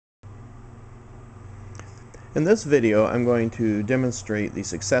In this video, I'm going to demonstrate the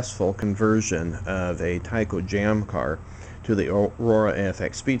successful conversion of a Tyco JAM car to the Aurora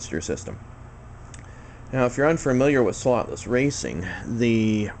AFX Speed Steer system. Now, if you're unfamiliar with slotless racing,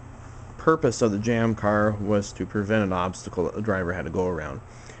 the purpose of the JAM car was to prevent an obstacle that the driver had to go around.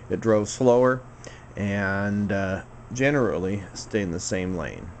 It drove slower and generally stayed in the same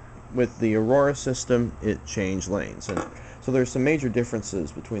lane. With the Aurora system, it changed lanes, and so there's some major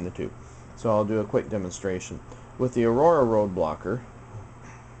differences between the two. So I'll do a quick demonstration. With the Aurora road blocker,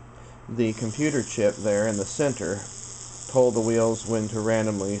 the computer chip there in the center told the wheels when to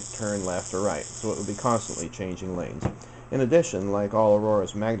randomly turn left or right, so it would be constantly changing lanes. In addition, like all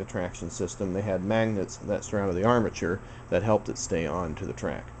Aurora's magnet traction system, they had magnets that surrounded the armature that helped it stay on to the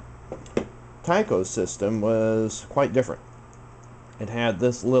track. Tyco's system was quite different. It had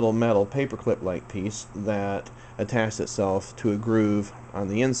this little metal paperclip-like piece that attached itself to a groove on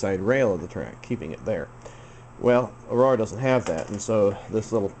the inside rail of the track, keeping it there. Well, Aurora doesn't have that, and so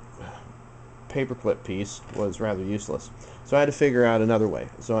this little paperclip piece was rather useless. So I had to figure out another way.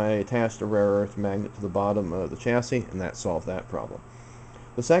 So I attached a rare earth magnet to the bottom of the chassis, and that solved that problem.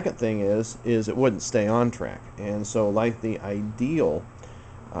 The second thing is it wouldn't stay on track, and so like the ideal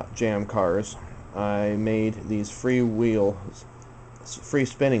JAM cars, I made these free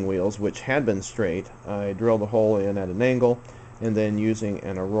spinning wheels, which had been straight. I drilled a hole in at an angle, and then using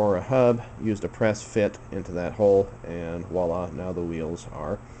an Aurora hub, used a press fit into that hole, and voila, now the wheels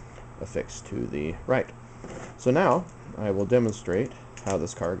are affixed to the right. So now I will demonstrate how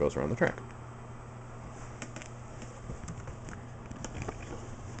this car goes around the track.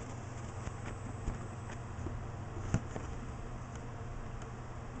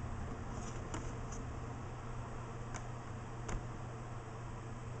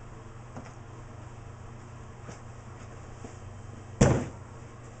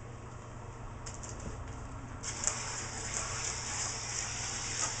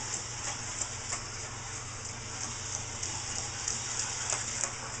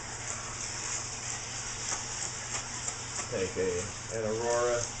 Take an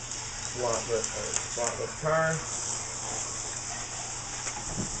Aurora slotless car.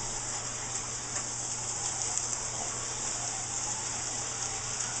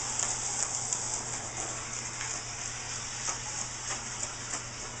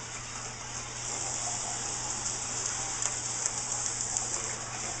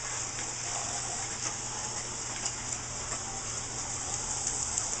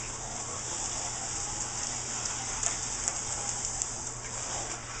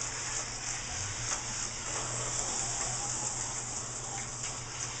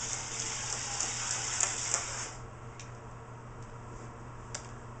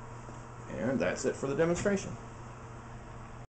 And that's it for the demonstration.